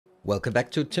Welcome back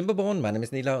to Timberborn. My name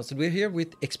is Nilaus and we're here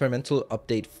with experimental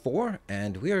update 4,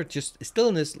 and we are just still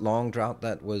in this long drought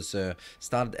that was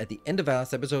started at the end of our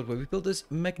last episode, where we built this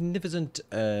magnificent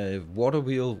water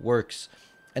wheel works.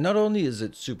 And not only is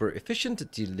it super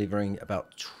efficient, delivering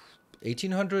about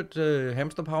 1800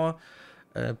 hamster power,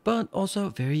 but also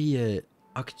very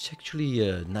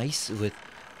architecturally nice with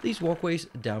these walkways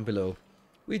down below.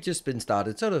 We've just been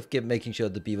started sort of making sure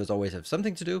the beavers always have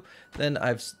something to do. Then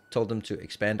I've told them to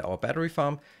expand our battery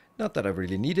farm. Not that I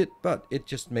really need it, but it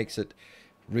just makes it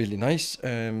really nice.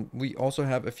 We also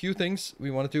have a few things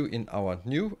we want to do in our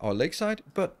lakeside,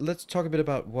 but let's talk a bit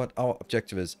about what our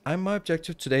objective is. My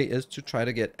objective today is to try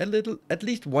to get at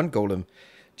least one golem,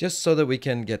 just so that we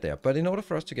can get there. But in order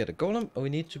for us to get a golem, we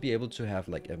need to be able to have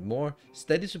like a more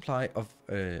steady supply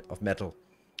of metal.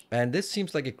 And this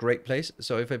seems like a great place.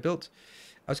 So if I built,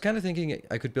 I was kind of thinking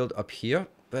I could build up here,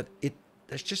 but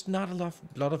there's just not a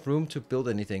lot of room to build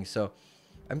anything. So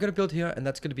I'm going to build here, and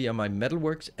that's going to be on my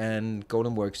metalworks and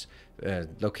golemworks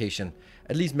location.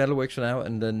 At least metalworks for now,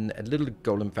 and then a little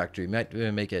golem factory. Might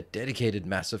make a dedicated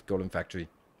massive golem factory.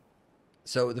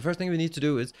 So the first thing we need to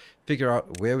do is figure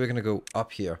out where we're going to go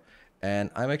up here. And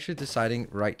I'm actually deciding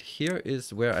right here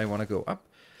is where I want to go up.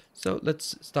 So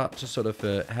let's start to sort of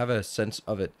have a sense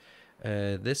of it.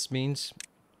 This means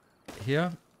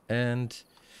here, and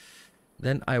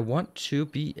then I want to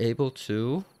be able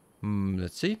to,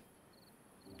 let's see.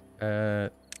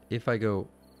 If I go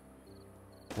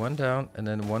one down and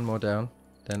then one more down,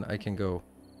 then I can go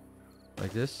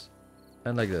like this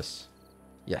and like this.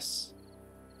 Yes.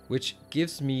 Which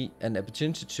gives me an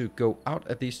opportunity to go out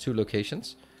at these two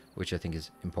locations, which I think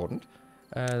is important.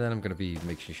 Then I'm going to be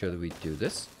making sure that we do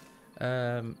this.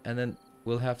 And then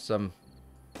we'll have some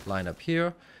line up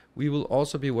here. We will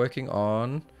also be working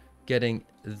on getting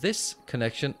this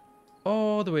connection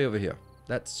all the way over here.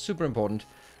 That's super important.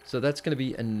 So that's going to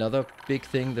be another big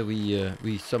thing that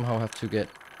we somehow have to get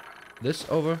this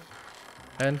over.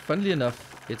 And funnily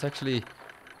enough, it's actually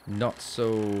not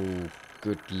so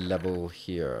good level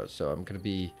here. So I'm going to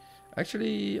be...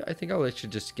 Actually, I think I'll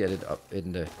actually just get it up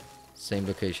in the same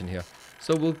location here.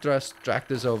 So we'll just drag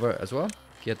this over as well.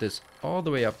 Get this all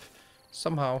the way up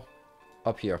somehow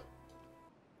up here.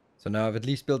 So now I've at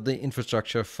least built the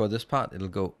infrastructure for this part. It'll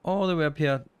go all the way up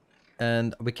here.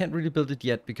 And we can't really build it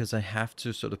yet because I have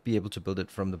to sort of be able to build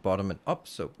it from the bottom and up.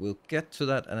 So we'll get to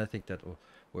that, and I think that will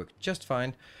work just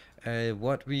fine.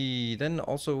 What we then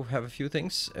also have a few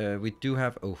things. We do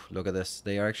have... Oh, look at this.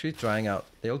 They are actually drying out.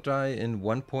 They'll dry in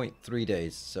 1.3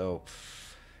 days. So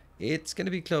it's going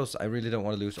to be close. I really don't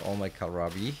want to lose all my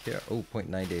kohlrabi here. Oh,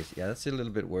 0.9 days. Yeah, that's a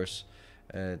little bit worse.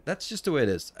 That's just the way it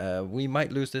is. We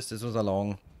might lose this. This was a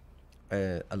long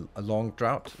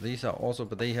drought. These are also,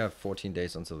 but they have 14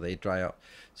 days until they dry out.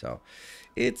 So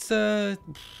it's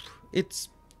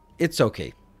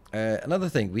okay. Another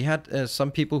thing, we had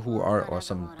some people who are, or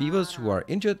some beavers who are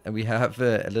injured, and we have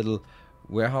a little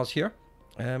warehouse here.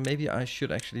 Maybe I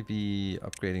should actually be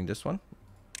upgrading this one.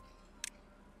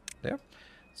 There.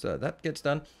 So that gets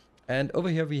done. And over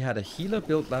here we had a healer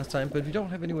built last time, but we don't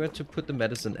have anywhere to put the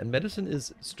medicine. And medicine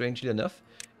is, strangely enough,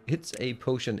 it's a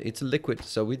potion. It's a liquid.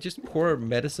 So we just pour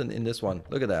medicine in this one.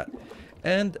 Look at that.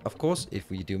 And of course, if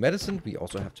we do medicine, we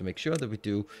also have to make sure that we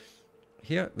do...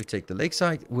 Here, we take the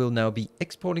lakeside. We'll now be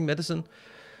exporting medicine.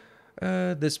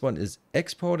 This one is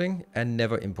exporting and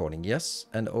never importing. Yes.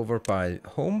 And over by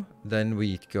home, then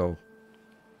we go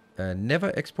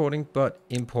never exporting, but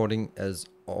importing as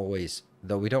always.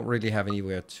 Though we don't really have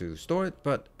anywhere to store it.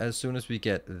 But as soon as we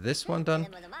get this one done,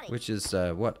 which is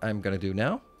what I'm going to do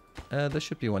now. There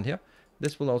should be one here.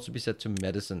 This will also be set to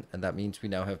medicine. And that means we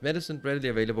now have medicine readily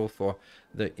available for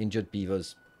the injured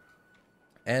beavers.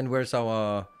 And where's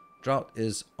our... drought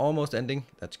is almost ending.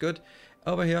 That's good.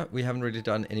 Over here, we haven't really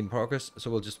done any progress, so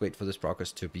we'll just wait for this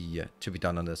progress to be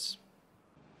done on this.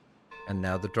 And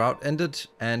now the drought ended,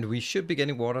 and we should be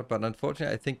getting water, but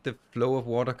unfortunately, I think the flow of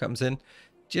water comes in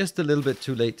just a little bit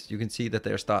too late. You can see that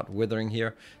they start withering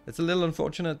here. It's a little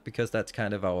unfortunate because that's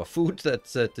kind of our food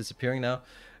that's disappearing now.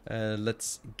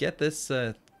 Let's get this.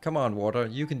 Come on, water,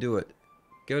 you can do it.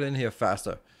 Get in here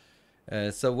faster.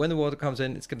 So when the water comes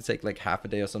in, it's going to take like half a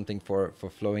day or something for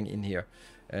flowing in here.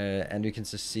 And you can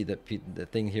just see that the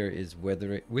thing here is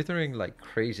withering like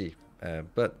crazy.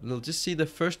 But we'll just see the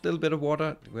first little bit of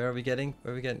water. Where are we getting?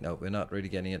 No, we're not really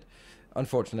getting it,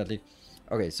 unfortunately.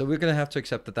 Okay, so we're going to have to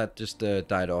accept that that just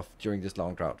died off during this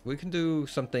long drought. We can do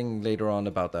something later on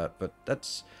about that, but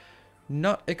that's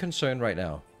not a concern right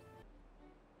now.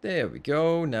 There we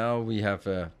go. Now we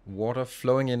have water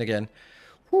flowing in again.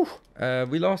 Whew.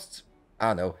 We lost I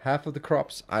don't know, half of the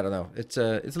crops. I don't know. It's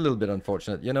a little bit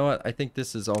unfortunate. You know what? I think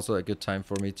this is also a good time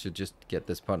for me to just get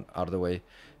this pond out of the way,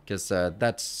 because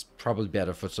that's probably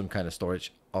better for some kind of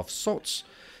storage of sorts.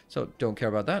 So don't care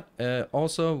about that.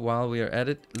 Also, while we are at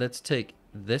it, let's take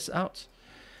this out,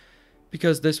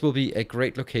 because this will be a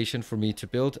great location for me to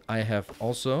build. I have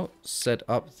also set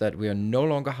up that we are no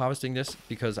longer harvesting this,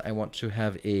 because I want to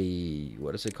have a,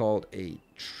 what is it called? A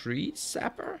tree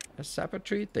sapper? A sapper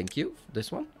tree? Thank you.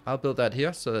 This one. I'll build that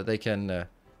here so that they can...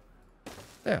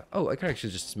 yeah. Oh, I can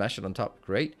actually just smash it on top.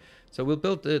 Great. So we'll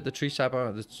build the tree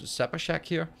sapper, the sapper shack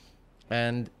here.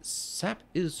 And sap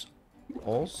is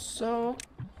also...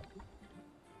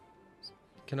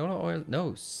 canola oil?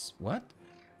 No. What?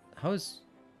 How is...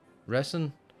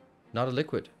 resin not a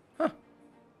liquid? Huh.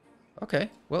 Okay,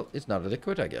 well, it's not a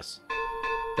liquid, I guess.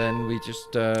 Then we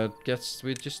just guess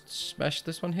we just smash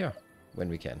this one here when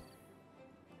we can.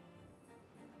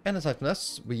 And aside from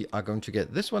this, we are going to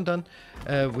get this one done.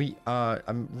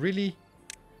 I'm really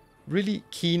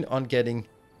keen on getting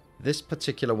this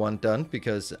particular one done,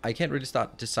 because I can't really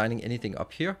start designing anything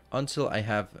up here until I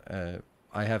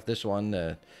have this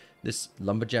one, this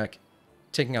lumberjack,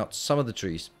 taking out some of the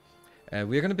trees.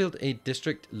 We're going to build a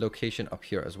district location up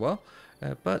here as well,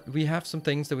 but we have some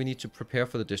things that we need to prepare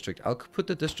for the district. I'll put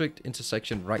the district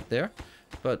intersection right there,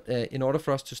 but in order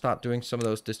for us to start doing some of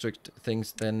those district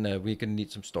things, then we're going to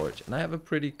need some storage. And I have a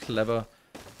pretty clever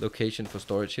location for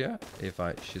storage here, if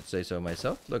I should say so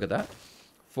myself. Look at that.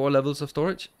 4 levels of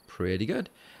storage. Pretty good.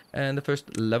 And the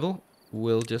first level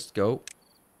will just go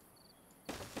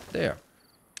there.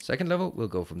 Second level will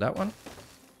go from that one.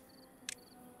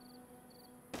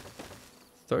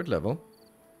 Third level,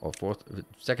 or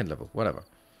second level, whatever,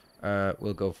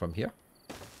 will go from here.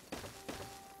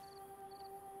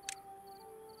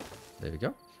 There we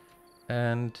go.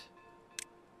 And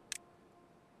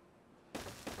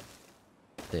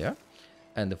there.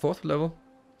 And the fourth level,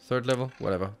 third level,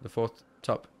 whatever, the fourth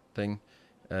top thing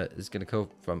is going to go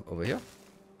from over here.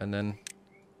 And then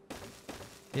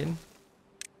in.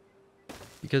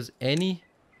 Because any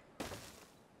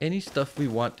stuff we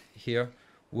want here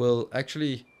will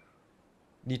actually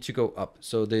need to go up.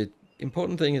 So the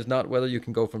important thing is not whether you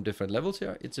can go from different levels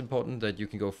here. It's important that you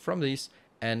can go from these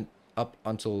and up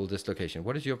until this location.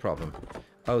 What is your problem?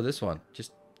 Oh, this one.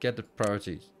 Just get the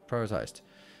prioritized.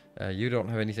 You don't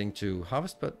have anything to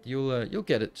harvest, but you'll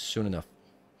get it soon enough.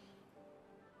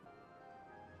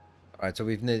 All right, so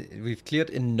we've cleared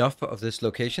enough of this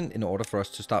location in order for us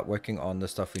to start working on the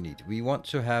stuff we need. We want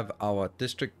to have our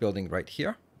district building right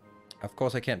here. Of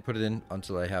course, I can't put it in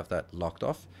until I have that locked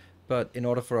off. But in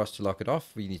order for us to lock it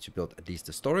off, we need to build at least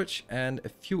the storage and a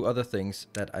few other things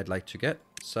that I'd like to get,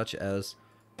 such as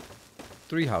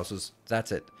 3 houses.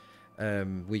 That's it.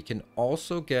 We can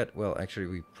also get, well, actually,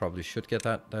 we probably should get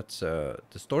that. That's the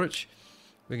storage.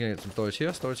 We're going to get some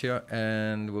storage here,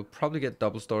 and we'll probably get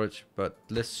double storage, but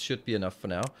this should be enough for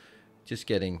now. Just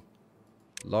getting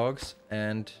logs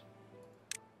and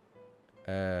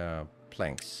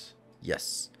planks.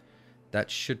 Yes. That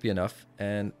should be enough,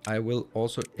 and I will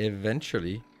also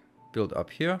eventually build up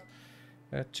here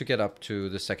to get up to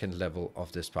the second level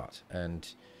of this part. And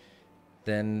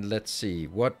then let's see,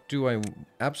 what do I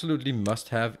absolutely must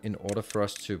have in order for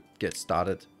us to get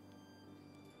started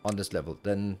on this level?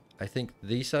 Then I think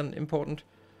these are important.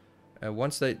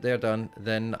 Once they're done,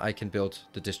 then I can build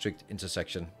the district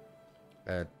intersection.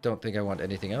 Don't think I want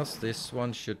anything else. This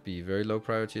one should be very low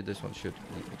priority. This one should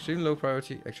be extremely low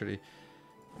priority, actually.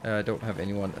 I don't have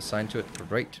anyone assigned to it.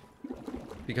 Great.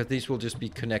 Because these will just be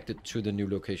connected to the new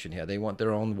location here. They want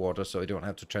their own water, so I don't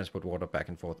have to transport water back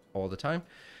and forth all the time.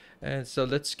 And so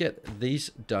let's get these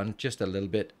done just a little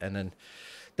bit, and then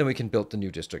we can build the new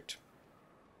district.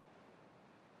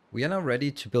 We are now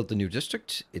ready to build the new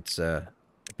district. It's a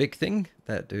big thing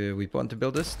that we want to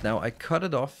build this. Now I cut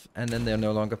it off, and then they're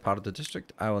no longer part of the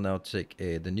district. I will now take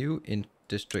the new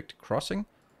in-district crossing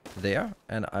there,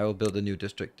 and I will build a new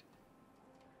district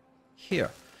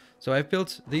here. So I've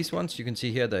built these ones. You can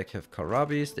see here they have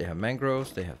kohlrabis, they have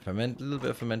mangroves, they have a little bit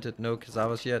of fermented, no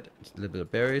cassavas yet, a little bit of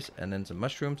berries, and then some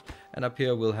mushrooms. And up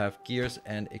here we'll have gears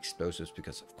and explosives,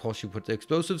 because of course you put the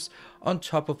explosives on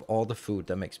top of all the food.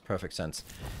 That makes perfect sense.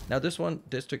 Now this one,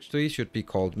 District 3, should be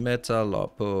called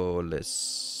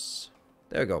Metalopolis.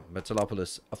 There we go,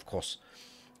 Metalopolis, of course.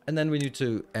 And then we need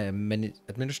to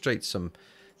administrate some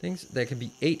things. There can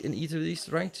be 8 in each of these,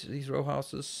 right? These row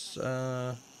houses.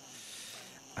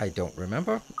 I don't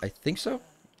remember. I think so.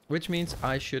 Which means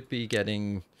I should be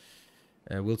getting...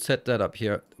 we'll set that up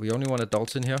here. We only want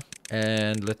adults in here.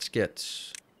 And let's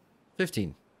get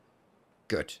 15.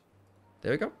 Good.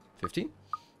 There we go. 15.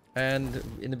 And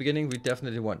in the beginning, we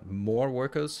definitely want more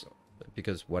workers,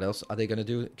 because what else are they going to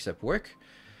do except work?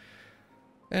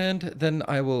 And then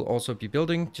I will also be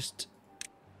building just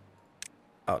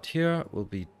out here. We'll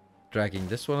be dragging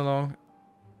this one along.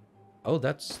 Oh,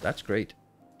 that's great.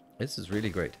 This is really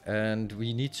great. And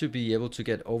we need to be able to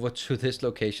get over to this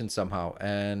location somehow.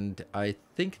 And I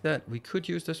think that we could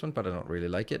use this one, but I don't really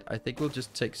like it. I think we'll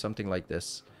just take something like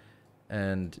this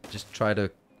and just try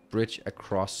to bridge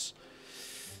across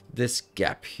this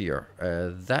gap here.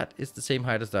 That is the same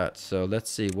height as that. So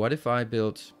let's see. What if I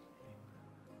build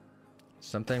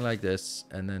something like this,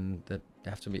 and then that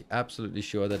have to be absolutely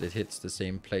sure that it hits the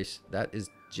same place? That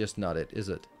is just not it, is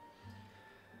it?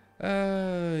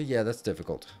 Yeah, that's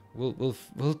difficult. We'll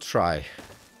try.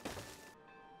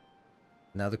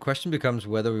 Now the question becomes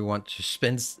whether we want to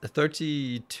spend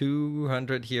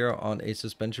 3,200 here on a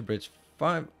suspension bridge.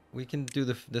 Fine, we can do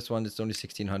this one. It's only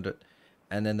 1,600,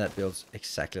 and then that builds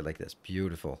exactly like this.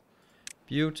 Beautiful,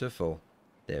 beautiful.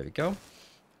 There we go.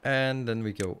 And then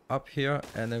we go up here,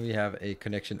 and then we have a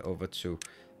connection over to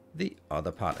the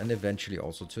other part, and eventually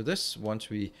also to this once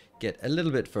we get a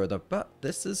little bit further. But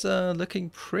this is looking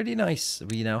pretty nice.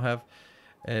 We now have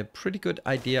a pretty good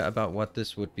idea about what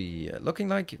this would be looking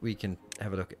like. We can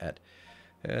have a look at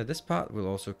this part. We'll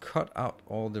also cut out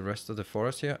all the rest of the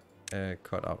forest here.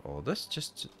 Cut out all this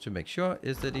just to make sure.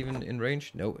 Is that even in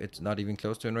range? No, it's not even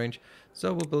close to in range.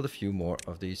 So we'll build a few more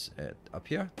of these up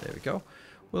here. There we go.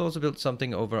 We'll also build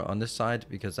something over on this side,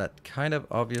 because that kind of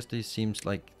obviously seems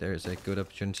like there's a good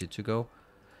opportunity to go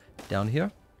down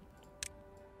here.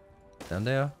 Down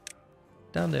there.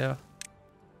 Down there.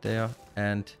 There.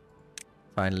 And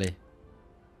finally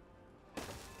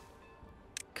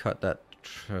cut that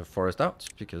forest out,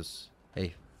 because,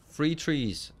 hey, free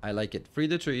trees. I like it. Free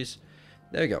the trees.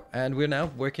 There we go. And we're now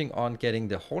working on getting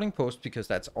the holding post, because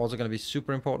that's also going to be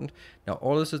super important. Now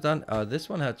all this is done. This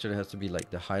one actually has to be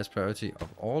like the highest priority of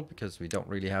all, because we don't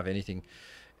really have anything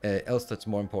else that's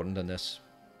more important than this.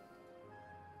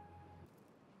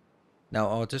 Now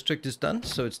our district is done,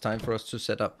 so it's time for us to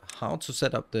set up how to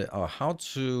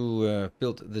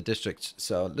build the district.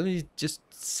 So let me just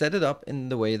set it up in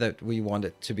the way that we want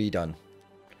it to be done.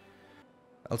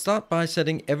 I'll start by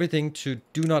setting everything to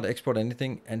do not export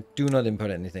anything and do not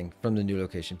import anything from the new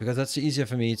location, because that's easier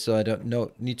for me, so I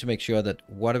don't need to make sure that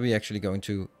what are we actually going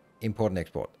to import and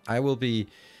export. I will be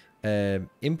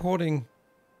importing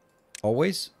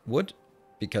always wood,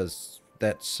 because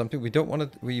that's something we don't want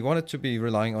it. We want it to be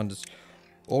relying on this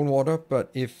own water,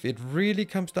 but if it really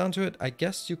comes down to it, I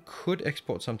guess you could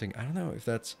export something. I don't know if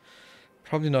that's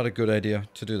probably not a good idea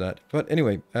to do that. But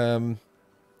anyway,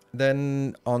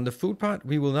 then on the food part,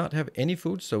 we will not have any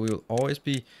food, so we will always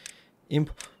be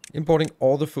importing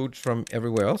all the food from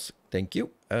everywhere else. Thank you.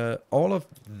 All of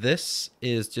this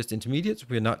is just intermediates.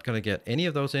 We're not going to get any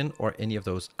of those in or any of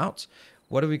those out.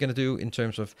 What are we going to do in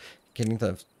terms of getting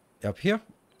them up here?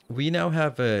 We now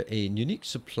have a unique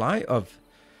supply of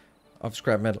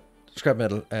scrap metal.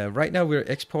 Right now we're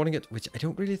exporting it, which I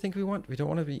don't really think we want. We don't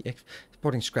want to be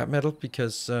exporting scrap metal,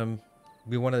 because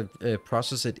we want to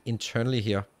process it internally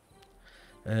here.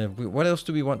 What else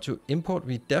do we want to import?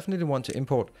 We definitely want to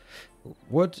import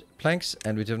wood planks,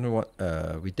 and we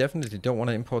definitely don't want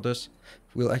to import this.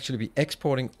 We'll actually be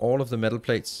exporting all of the metal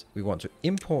plates. We want to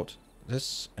import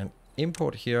this and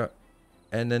import here,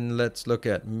 and then let's look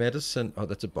at medicine. Oh,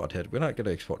 that's a butt head. We're not going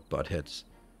to export butt heads.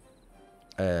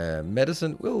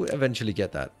 Medicine, we'll eventually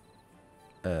get that.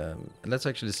 Let's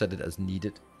actually set it as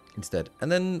needed instead. And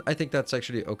then I think that's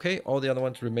actually okay. All the other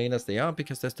ones remain as they are,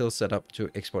 because they're still set up to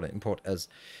export and import as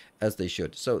they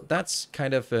should. So that's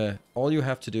kind of all you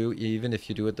have to do, even if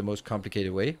you do it the most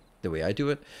complicated way, the way I do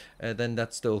it, then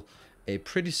that's still a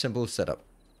pretty simple setup.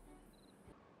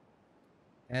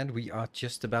 And we are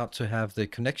just about to have the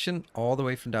connection all the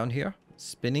way from down here,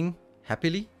 spinning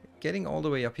happily, getting all the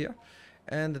way up here.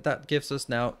 And that gives us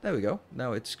now, there we go,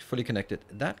 now it's fully connected.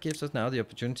 That gives us now the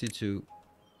opportunity to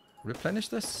replenish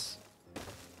this.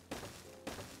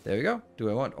 There we go.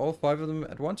 Do I want all 5 of them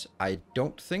at once? I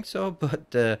don't think so,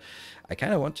 but I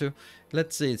kind of want to.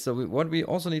 Let's see. So what we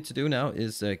also need to do now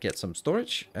is get some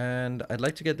storage, and I'd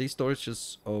like to get these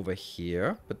storages over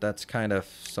here, but that's kind of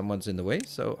someone's in the way,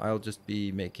 so I'll just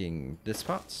be making this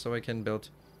part so I can build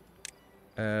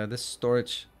this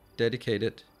storage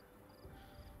dedicated.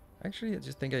 Actually, I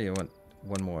just think I want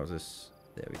one more of this.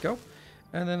 There we go.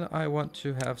 And then I want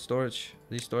to have storage,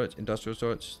 these storage, industrial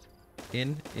storage,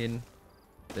 in,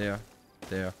 there.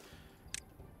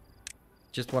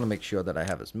 Just want to make sure that I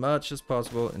have as much as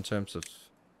possible in terms of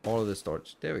all of the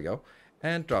storage. There we go.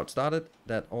 And drought started.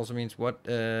 That also means what?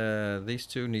 These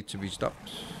two need to be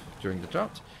stopped during the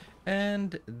drought.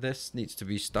 And this needs to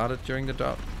be started during the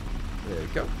drought. There we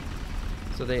go.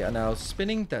 So they are now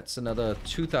spinning. That's another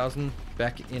 2,000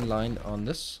 back in line on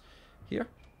this here.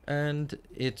 And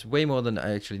it's way more than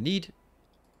I actually need.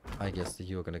 I guess that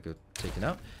you're going to go taken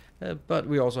out. But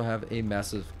we also have a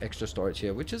massive extra storage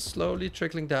here, which is slowly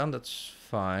trickling down. That's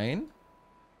fine.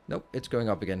 Nope, it's going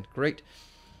up again. Great.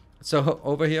 So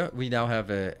over here, we now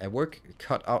have a work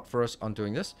cut out for us on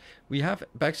doing this. We have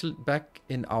back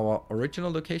in our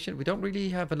original location, we don't really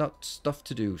have a lot of stuff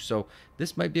to do. So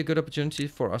this might be a good opportunity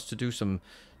for us to do some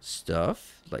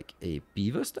stuff, like a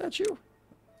beaver statue.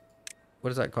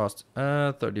 What does that cost?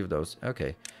 30 of those.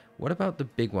 Okay. What about the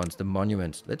big ones, the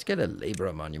monuments? Let's get a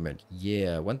laborer monument.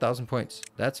 Yeah, 1,000 points.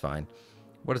 That's fine.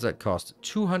 What does that cost?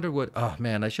 200 wood. Oh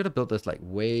man, I should have built this like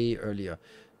way earlier.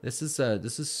 This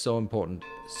is so important.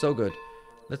 So good.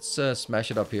 Let's smash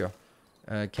it up here.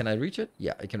 Can I reach it?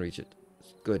 Yeah, I can reach it.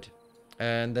 Good.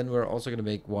 And then we're also going to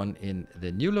make one in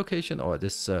the new location, or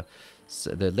this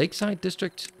the lakeside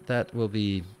district. That will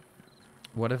be,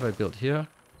 what if I built here?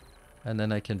 And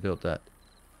then I can build that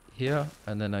here.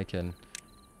 And then I can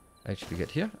actually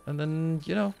get here. And then,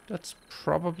 you know, that's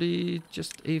probably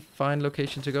just a fine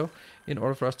location to go in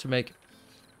order for us to make.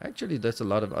 Actually, there's a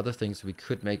lot of other things we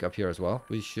could make up here as well.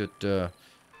 We should,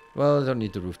 well, I don't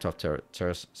need the rooftop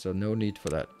terrace, so no need for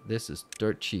that. This is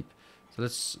dirt cheap. So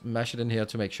let's smash it in here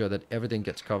to make sure that everything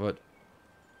gets covered.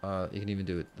 You can even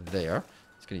do it there.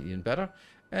 It's going to be even better.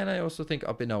 And I also think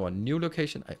up in our new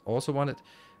location, I also want it.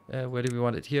 Where do we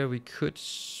want it here? We could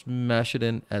smash it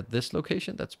in at this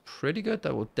location. That's pretty good.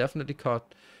 That will definitely cover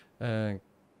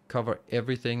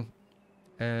everything.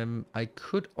 I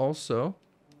could also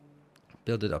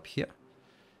build it up here.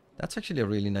 That's actually a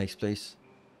really nice place.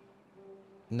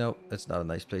 No, it's not a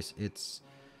nice place.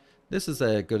 This is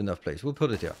a good enough place. We'll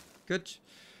put it here. Good.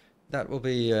 That will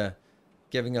be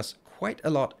giving us quite a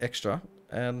lot extra.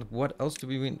 And what else do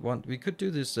we want? We could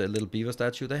do this little beaver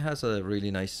statue. That has a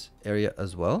really nice area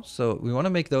as well. So we want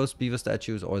to make those beaver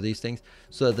statues or these things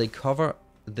so that they cover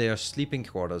their sleeping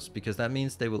quarters, because that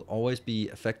means they will always be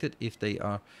affected if they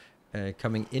are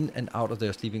coming in and out of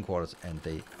their sleeping quarters, and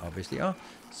they obviously are.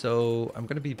 So I'm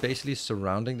going to be basically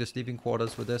surrounding the sleeping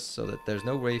quarters with this so that there's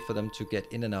no way for them to get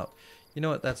in and out. You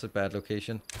know what? That's a bad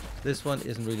location. This one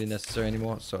isn't really necessary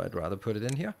anymore, so I'd rather put it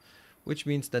in here, which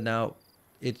means that now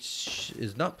it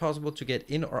is not possible to get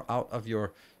in or out of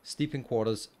your sleeping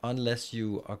quarters unless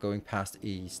you are going past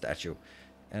a statue.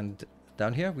 And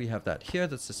down here we have that here.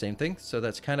 That's the same thing. So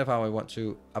that's kind of how I want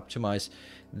to optimize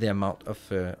the amount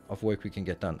of work we can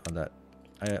get done on that.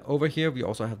 Over here we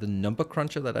also have the number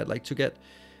cruncher that I'd like to get.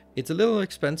 It's a little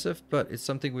expensive, but it's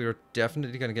something we are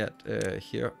definitely going to get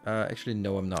here. Actually,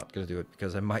 no, I'm not going to do it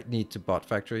because I might need to bot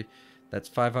factory. That's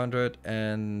 500,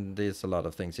 and there's a lot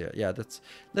of things here. Yeah,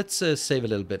 let's save a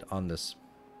little bit on this.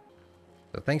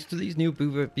 So thanks to these new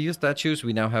beaver statues,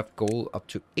 we now have goal up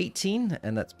to 18,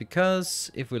 and that's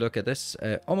because if we look at this,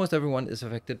 almost everyone is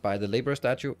affected by the labor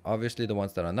statue. Obviously, the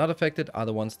ones that are not affected are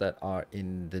the ones that are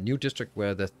in the new district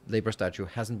where the labor statue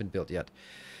hasn't been built yet.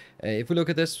 If we look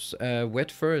at this,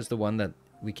 wet fur is the one that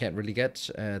we can't really get.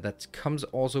 That comes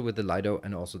also with the Lido,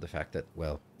 and also the fact that,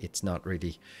 well, it's not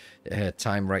really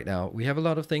time right now. We have a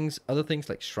lot of things, other things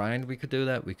like shrine. We could do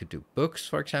that. We could do books,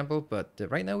 for example, but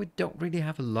right now we don't really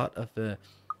have a lot of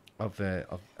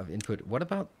input. What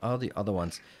about all the other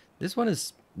ones? This one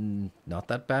is not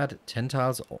that bad. 10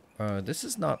 tiles. This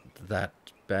is not that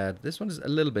bad. This one is a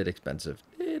little bit expensive.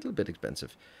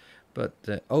 But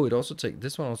oh, it also takes,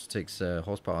 this one also takes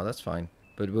horsepower. That's fine.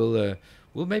 But we'll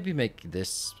maybe make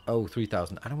this,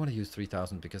 3,000. I don't want to use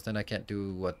 3,000 because then I can't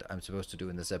do what I'm supposed to do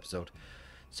in this episode.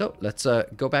 So let's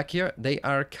go back here. They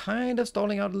are kind of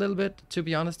stalling out a little bit, to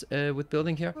be honest, with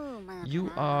building here.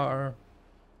 You are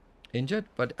injured,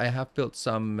 but I have built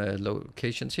some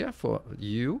locations here for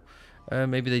you.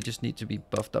 Maybe they just need to be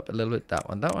buffed up a little bit. That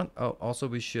one. Oh, also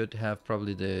we should have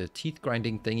probably the teeth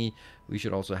grinding thingy. We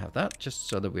should also have that, just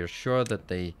so that we're sure that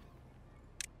they,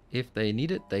 if they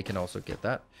need it, they can also get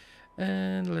that.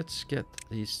 And let's get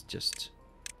these just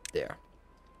there.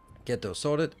 Get those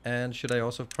sorted. And should I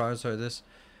also prioritize this?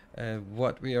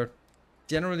 What we are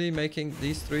generally making,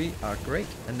 these three are great.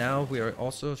 And now we are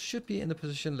also should be in the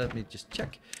position, let me just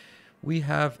check. We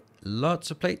have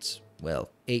lots of plates. Well,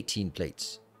 18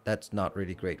 plates. That's not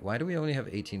really great. Why do we only have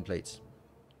 18 plates?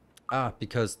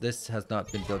 Because this has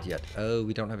not been built yet. Oh,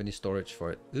 we don't have any storage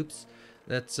for it. Oops.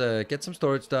 Let's get some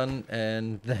storage done,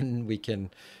 and then we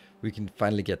can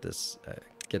finally get this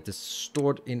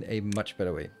stored in a much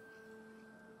better way.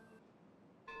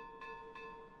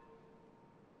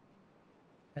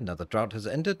 Another drought has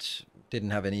ended. Didn't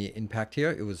have any impact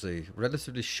here. It was a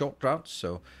relatively short drought,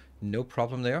 so no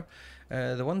problem there.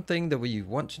 The one thing that we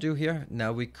want to do here,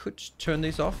 now we could turn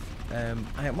these off.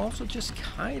 I am also just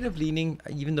kind of leaning,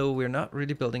 even though we're not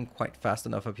really building quite fast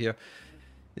enough up here.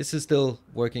 This is still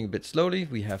working a bit slowly.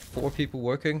 We have 4 people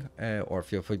working, or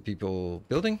 4 people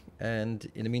building. And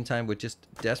in the meantime, we're just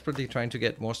desperately trying to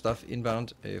get more stuff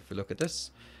inbound. If we look at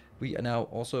this, we are now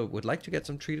also would like to get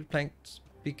some treated planks,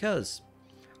 because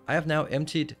I have now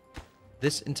emptied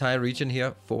this entire region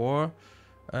here for,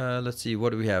 let's see,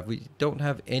 what do we have? We don't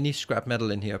have any scrap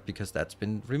metal in here because that's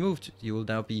been removed. You will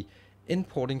now be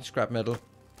importing scrap metal.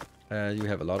 You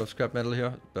have a lot of scrap metal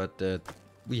here, but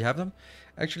we have them.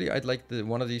 Actually, I'd like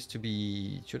one of these to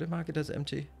be, should I mark it as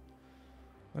empty?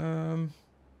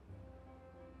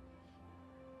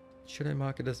 Should I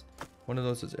mark it as one of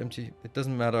those is empty? It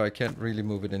doesn't matter. I can't really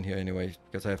move it in here anyway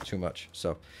because I have too much.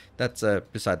 So that's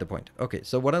beside the point. Okay,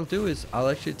 so what I'll do is I'll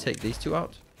actually take these 2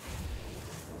 out.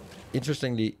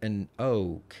 Interestingly, and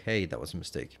okay, that was a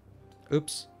mistake.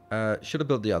 Oops. Should have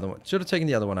built the other one. Should have taken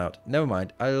the other one out. Never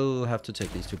mind. I'll have to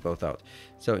take these 2 both out.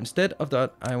 So instead of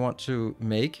that, I want to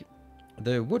make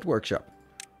the wood workshop.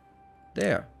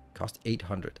 There. Cost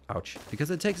 800. Ouch. Because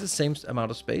it takes the same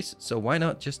amount of space. So why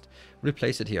not just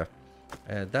replace it here?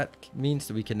 That means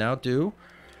that we can now do...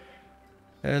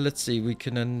 let's see. We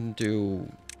can then do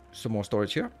some more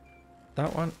storage here.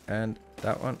 That one and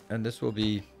that one. And this will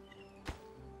be...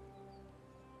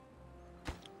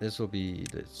 This will be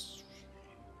this...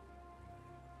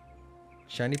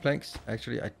 Shiny planks.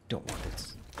 Actually, I don't want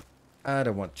this. I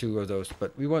don't want 2 of those,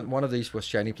 but we want one of these with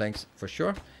shiny planks for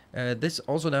sure. This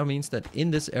also now means that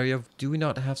in this area, do we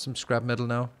not have some scrap metal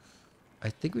now? I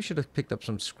think we should have picked up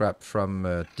some scrap from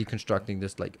deconstructing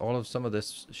this. Like some of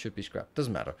this should be scrap.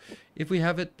 Doesn't matter. If we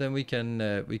have it, then we can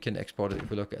export it. If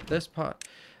we look at this part,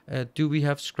 do we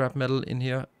have scrap metal in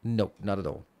here? No, not at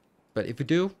all. But if we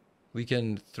do, we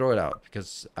can throw it out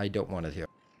because I don't want it here.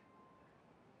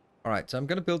 Alright, so I'm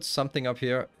going to build something up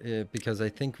here because I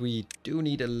think we do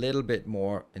need a little bit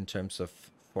more in terms of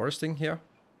foresting here.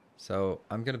 So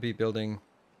I'm going to be building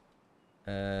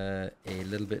a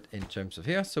little bit in terms of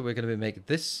here. So we're going to make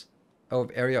this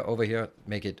area over here,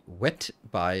 make it wet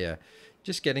by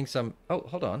just getting some... Oh,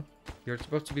 hold on. You're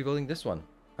supposed to be building this one.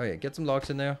 Oh yeah, get some logs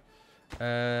in there.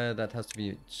 That has to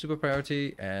be super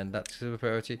priority, and that's super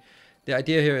priority. The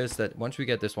idea here is that once we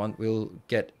get this one, we'll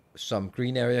get some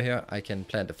green area here. I can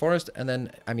plant a forest, and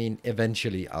then, I mean,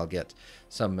 eventually I'll get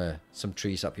some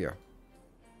trees up here.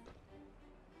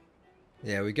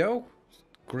 There we go.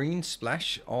 Green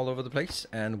splash all over the place.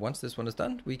 And once this one is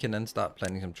done, we can then start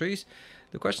planting some trees.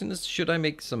 The question is, should I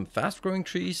make some fast growing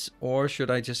trees, or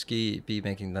should I just be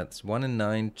making that's 1 and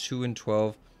 9, 2 and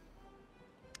 12,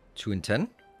 2 and 10?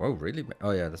 Oh, really?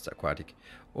 Oh yeah, that's aquatic.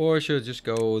 Or should I just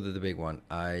go with the big one?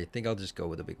 I think I'll just go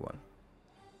with the big one.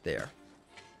 There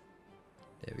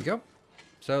we go.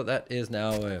 So that is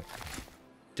now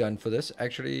done for this.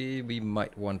 Actually, we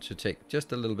might want to take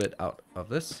just a little bit out of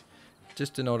this,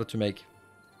 just in order to make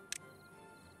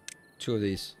 2 of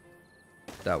these.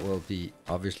 That will be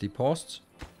obviously paused,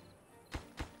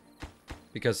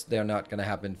 because they're not going to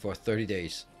happen for 30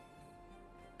 days.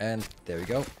 And there we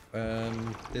go.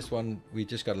 This one we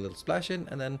just got a little splash in,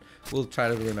 and then we'll try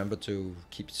to remember to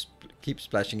keep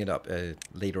splashing it up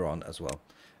later on as well.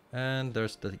 And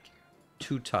there's the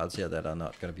 2 tiles here that are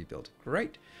not going to be built.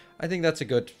 Great. I think that's a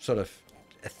good sort of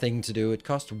a thing to do. It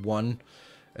costs one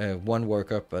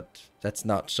worker, but that's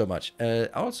not so much.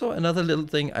 Also, another little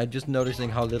thing, I'm just noticing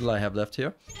how little I have left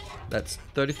here. That's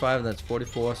 35 and that's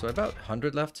 44, so about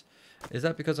 100 left. Is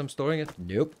that because I'm storing it?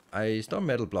 Nope. I store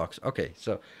metal blocks. Okay,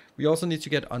 so we also need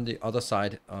to get on the other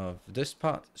side of this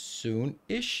part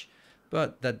soon-ish,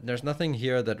 but there's nothing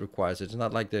here that requires it. It's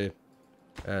not like the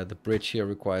bridge here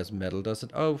requires metal, does it?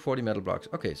 Oh, 40 metal blocks.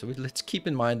 Okay, so let's keep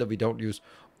in mind that we don't use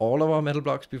all of our metal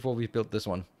blocks before we build this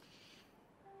one.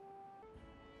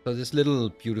 So this little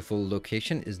beautiful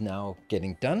location is now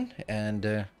getting done,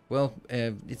 and well,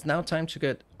 it's now time to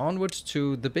get onwards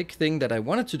to the big thing that I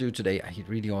wanted to do today. I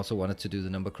really also wanted to do the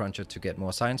number cruncher to get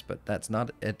more science, but that's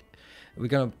not it. We're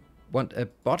gonna want a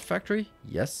bot factory,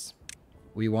 yes.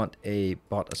 We want a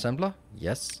bot assembler,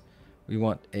 yes. We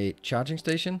want a charging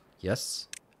station, yes.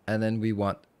 And then we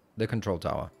want the control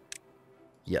tower,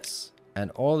 yes.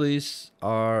 And all these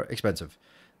are expensive.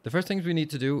 The first things we need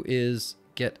to do is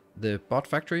get the bot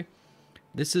factory.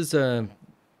 This is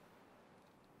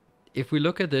if we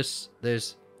look at this,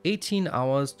 there's 18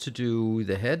 hours to do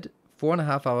the head,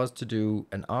 4.5 hours to do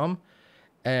an arm,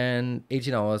 and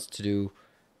 18 hours to do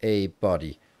a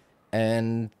body.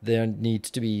 And there needs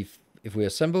to be, if we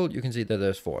assemble, you can see that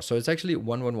there's 4. So it's actually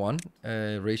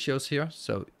 1-1-1 ratios here.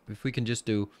 So if we can just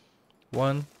do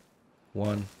 1,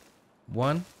 1,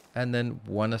 one, and then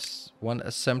one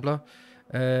assembler.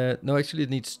 No, actually it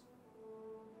needs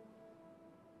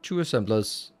 2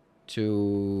 assemblers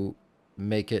to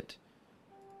make it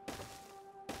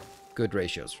good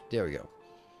ratios. There we go.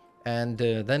 And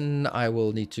then I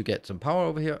will need to get some power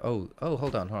over here. Oh,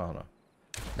 hold on.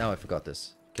 Now I forgot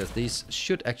this. Because these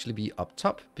should actually be up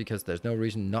top, because there's no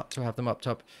reason not to have them up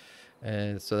top.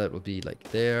 So that will be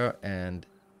like there and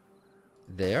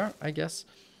there, I guess.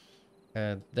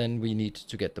 Then we need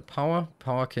to get the power.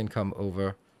 Power can come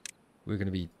over. We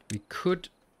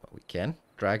can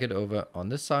drag it over on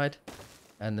this side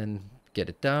and then get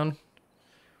it down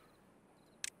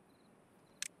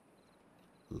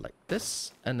like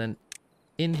this, and then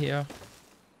in here,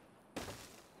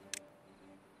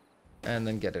 and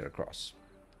then get it across.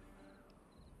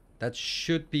 That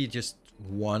should be just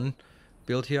one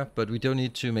build here, but we do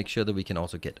need to make sure that we can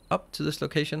also get up to this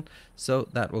location. So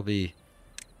that will be,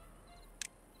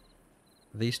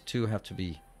 these two have to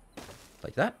be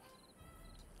like that.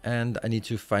 And I need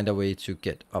to find a way to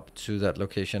get up to that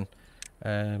location.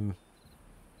 Here.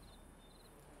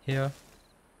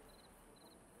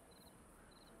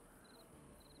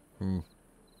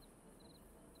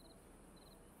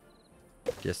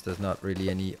 Guess there's not really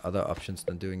any other options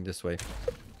than doing this way.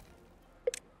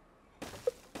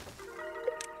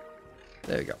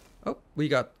 There we go. Oh, we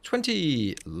got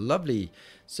 20. Lovely.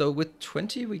 So with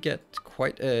 20, we get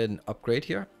quite an upgrade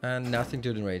here, and nothing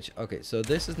to the range. Okay, so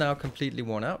this is now completely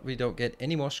worn out. We don't get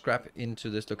any more scrap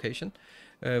into this location.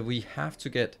 We have to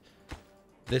get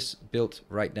this built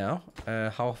right now.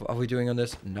 How are we doing on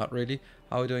this? Not really.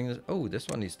 How are we doing this? Oh, this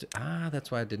one needs to...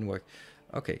 that's why it didn't work.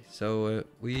 Okay, so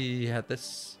we had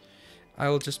this... I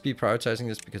will just be prioritizing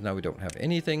this because now we don't have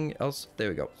anything else. There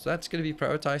we go. So that's going to be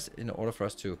prioritized in order for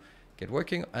us to get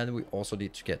working. And we also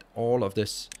need to get all of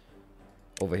this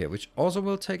over here, which also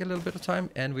will take a little bit of time.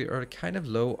 And we are kind of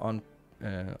low on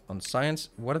science.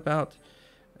 What about...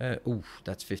 ooh,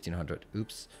 that's 1500.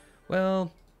 Oops.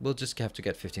 Well, we'll just have to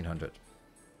get 1500.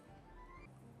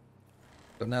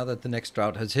 So now that the next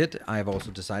drought has hit, I've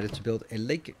also decided to build a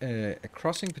lake, a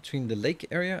crossing between the lake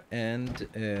area and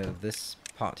this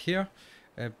part here,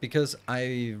 because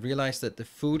I realized that the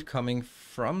food coming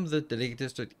from the lake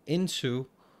district into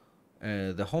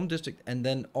the home district and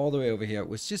then all the way over here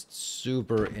was just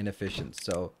super inefficient.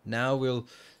 So now we'll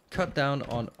cut down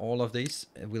on all of these.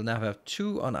 We'll now have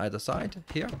 2 on either side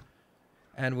here.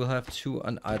 And we'll have 2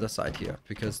 on either side here,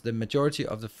 because the majority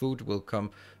of the food will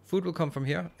come from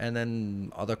here, and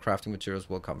then other crafting materials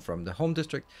will come from the home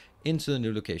district into the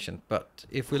new location. But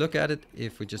if we look at it,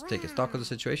 if we just take a stock of the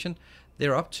situation,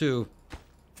 they're up to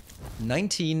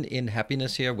 19 in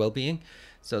happiness here, well-being.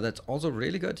 So that's also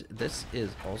really good. This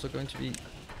is also going to be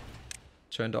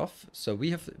turned off. So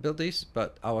we have built these,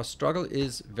 but our struggle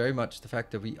is very much the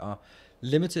fact that we are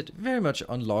limited very much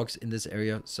on logs in this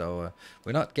area. So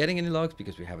we're not getting any logs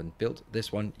because we haven't built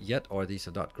this one yet, or these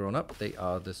are not grown up. They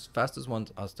are, the fastest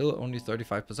ones are still only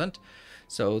 35%.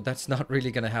 So that's not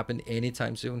really going to happen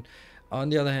anytime soon. On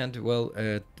the other hand, well,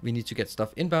 we need to get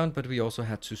stuff inbound, but we also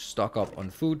had to stock up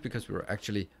on food because we were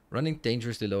actually running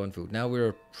dangerously low on food. Now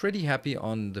we're pretty happy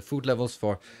on the food levels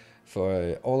for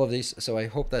all of these, so I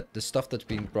hope that the stuff that's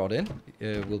being brought in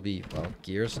will be, well,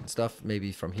 gears and stuff.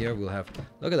 Maybe from here we'll have,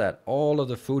 look at that, all of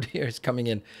the food here is coming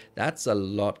in. That's a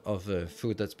lot of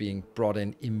food that's being brought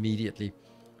in immediately,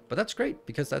 but that's great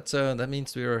because that's that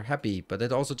means we're happy. But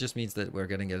it also just means that we're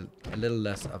getting a little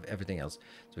less of everything else.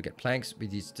 So we get planks, we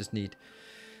just need,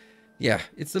 yeah,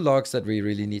 it's the logs that we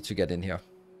really need to get in here.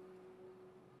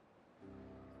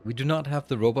 We do not have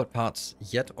the robot parts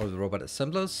yet, or the robot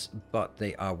assemblers, but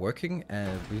they are working.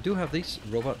 We do have these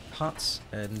robot parts,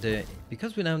 and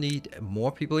because we now need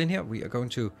more people in here, we are going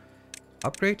to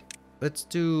upgrade. Let's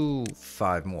do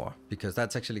 5 more, because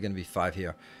that's actually going to be 5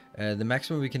 here. The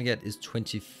maximum we can get is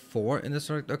 24 in this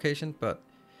location, but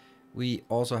we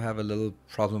also have a little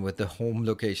problem with the home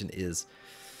location is...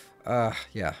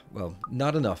 yeah, well,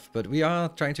 not enough, but we are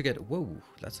trying to get... Whoa,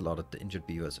 that's a lot of the injured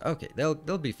beavers. Okay, they'll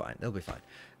be fine. They'll be fine.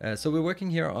 So we're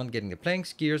working here on getting the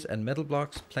planks, gears, and metal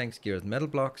blocks. Planks, gears, metal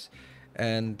blocks.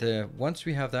 And once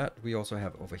we have that, we also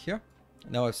have over here.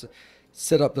 Now I've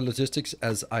set up the logistics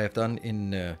as I have done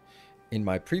in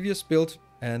my previous build.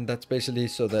 And that's basically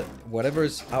so that whatever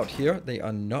is out here, they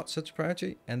are not set to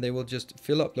priority, and they will just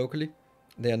fill up locally.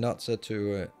 They are not set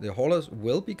to... the haulers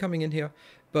will be coming in here.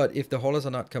 But if the haulers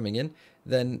are not coming in,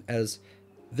 then as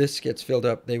this gets filled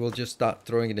up, they will just start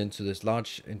throwing it into this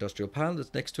large industrial pile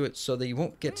that's next to it, so they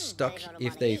won't get stuck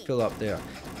if they fill up their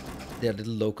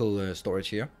little local storage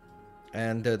here.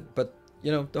 And but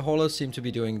you know, the haulers seem to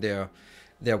be doing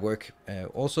their work.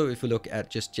 Also, if we look at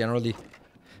just generally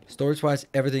Storage-wise,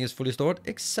 everything is fully stored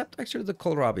except actually the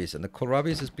kohlrabis, and the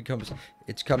kohlrabis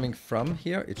it's coming from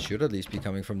here. It should at least be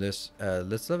coming from this.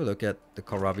 Let's have a look at the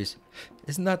kohlrabis.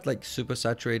 Isn't that like super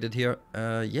saturated here?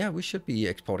 Yeah, we should be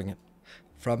exporting it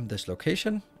from this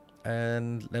location.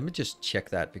 And let me just check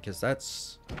that, because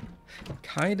that's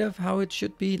kind of how it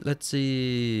should be. Let's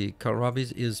see,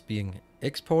 kohlrabis is being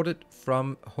exported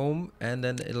from home, and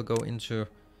then it'll go into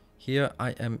here.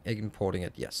 I am importing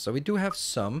it. Yes, so we do have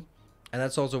some. And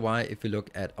that's also why, if we look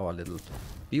at our little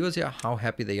beavers here, how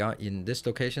happy they are in this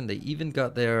location. They even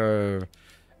got their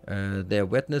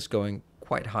wetness going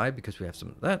quite high, because we have some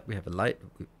of that. We have a light.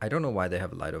 I don't know why they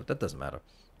have a light over. That doesn't matter.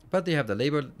 But they have the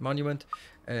labor monument,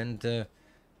 and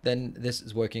then this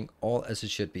is working all as it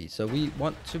should be. So we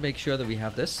want to make sure that we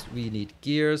have this. We need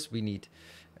gears. We need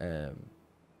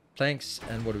planks,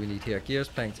 and what do we need here? Gears,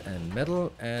 planks, and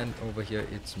metal. And over here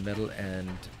it's metal and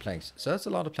planks. So that's a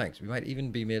lot of planks. We might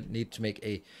even need to make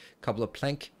a couple of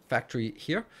plank factory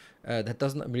here. That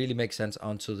doesn't really make sense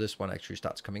until this one actually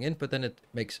starts coming in, but then it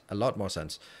makes a lot more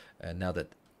sense now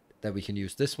that we can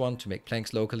use this one to make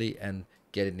planks locally and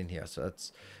get it in here. So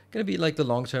that's gonna be like the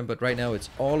long term, but right now it's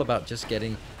all about just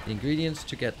getting the ingredients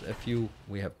to get a few.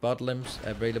 We have bot limbs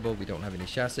available. We don't have any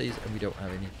chassis, and we don't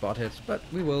have any bot heads, but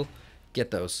we will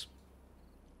get those.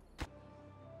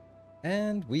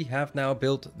 And we have now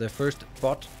built the first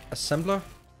bot assembler.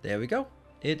 There we go.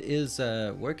 It is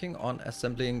working on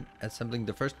assembling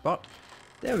the first bot.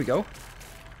 There we go.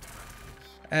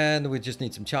 And we just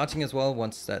need some charging as well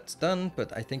once that's done.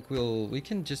 But I think we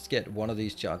can just get one of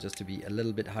these chargers to be a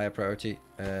little bit higher priority.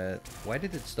 Why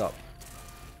did it stop?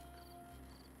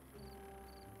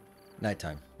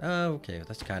 Nighttime. Okay,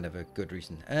 that's kind of a good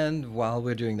reason. And while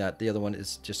we're doing that, the other one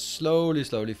is just slowly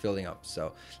filling up.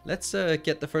 So let's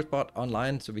get the first bot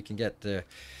online, so we can get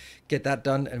that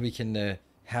done, and we can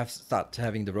start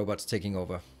having the robots taking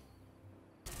over.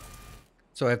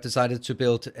 So I've decided to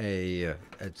build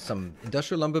some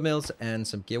industrial lumber mills and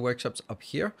some gear workshops up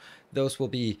here. Those will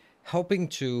be helping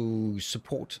to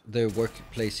support the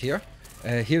workplace here.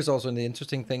 Here's also the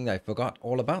interesting thing that I forgot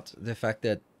all about: the fact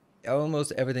that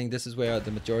almost everything, this is where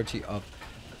the majority of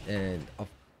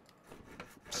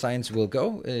science will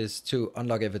go, is to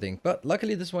unlock everything. But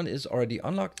luckily this one is already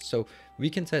unlocked, so we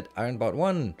can set Ironbot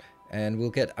 1 and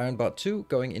we'll get Ironbot 2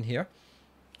 going in here,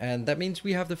 and that means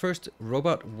we have the first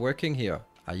robot working here.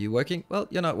 Are you working? Well,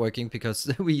 you're not working because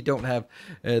we don't have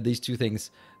these two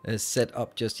things set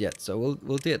up just yet. So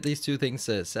we'll get these two things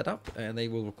set up, and they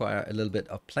will require a little bit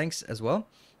of planks as well.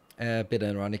 A bit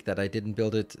ironic that I didn't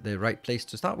build it the right place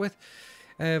to start with.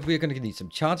 We're going to need some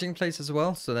charging places as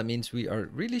well, so that means we are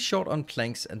really short on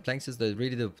planks, and planks is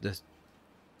really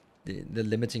the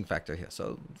limiting factor here.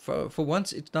 So for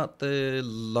once, it's not the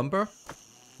lumber.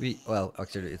 Well,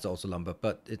 actually, it's also lumber,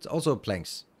 but it's also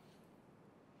planks.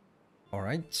 All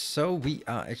right, so we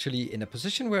are actually in a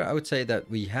position where I would say that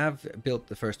we have built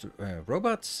the first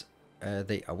robots.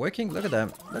 They are working. Look at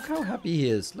them. Look how happy he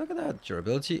is. Look at that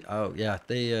durability. Oh yeah,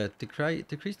 they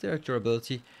decrease their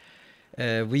durability.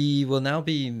 We will now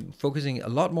be focusing a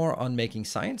lot more on making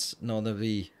science. Now that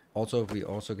we're also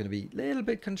going to be a little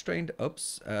bit constrained.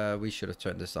 Oops, we should have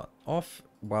turned this off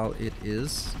while it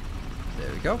is.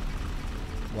 There we go.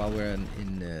 While we're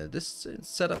in this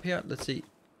setup here, let's see.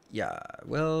 Yeah,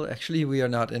 well, actually we are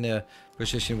not in a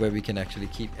position where we can actually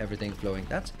keep everything flowing.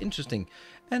 That's interesting,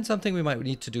 and something we might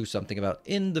need to do something about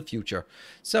in the future.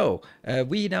 So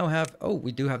we now have, oh,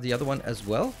 we do have the other one as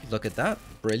well. Look at that,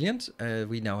 brilliant.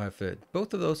 We now have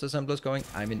both of those assemblers going.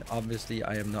 I mean, obviously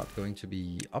I am not going to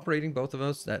be operating both of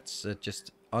those. That's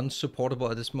just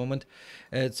unsupportable at this moment.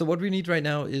 So what we need right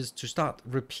now is to start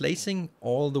replacing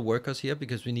all the workers here,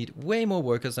 because we need way more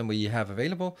workers than we have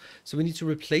available. So we need to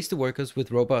replace the workers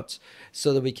with robots,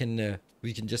 so that we can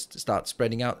just start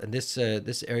spreading out, and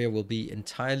this area will be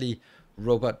entirely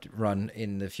robot run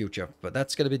in the future. But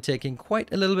that's going to be taking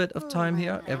quite a little bit of time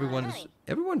here.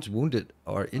 Everyone's wounded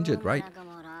or injured, right?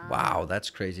 Wow, that's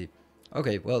crazy.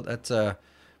 Okay, well, that's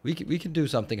we can do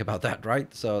something about that,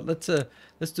 right? So let's do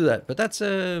that. But that's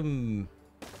another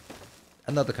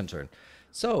concern.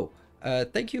 So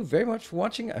thank you very much for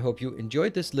watching. I hope you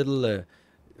enjoyed this little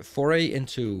foray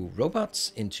into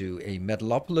robots, into a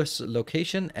Metalopolis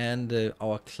location, and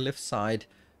our Cliffside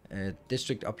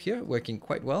district up here working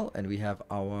quite well. And we have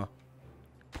our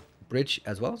bridge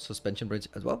as well, suspension bridge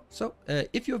as well. So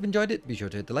if you have enjoyed it, be sure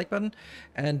to hit the like button,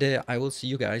 and I will see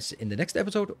you guys in the next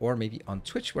episode, or maybe on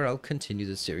Twitch, where I'll continue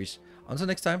this series. Until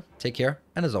next time, take care,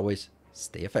 and as always,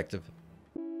 stay effective.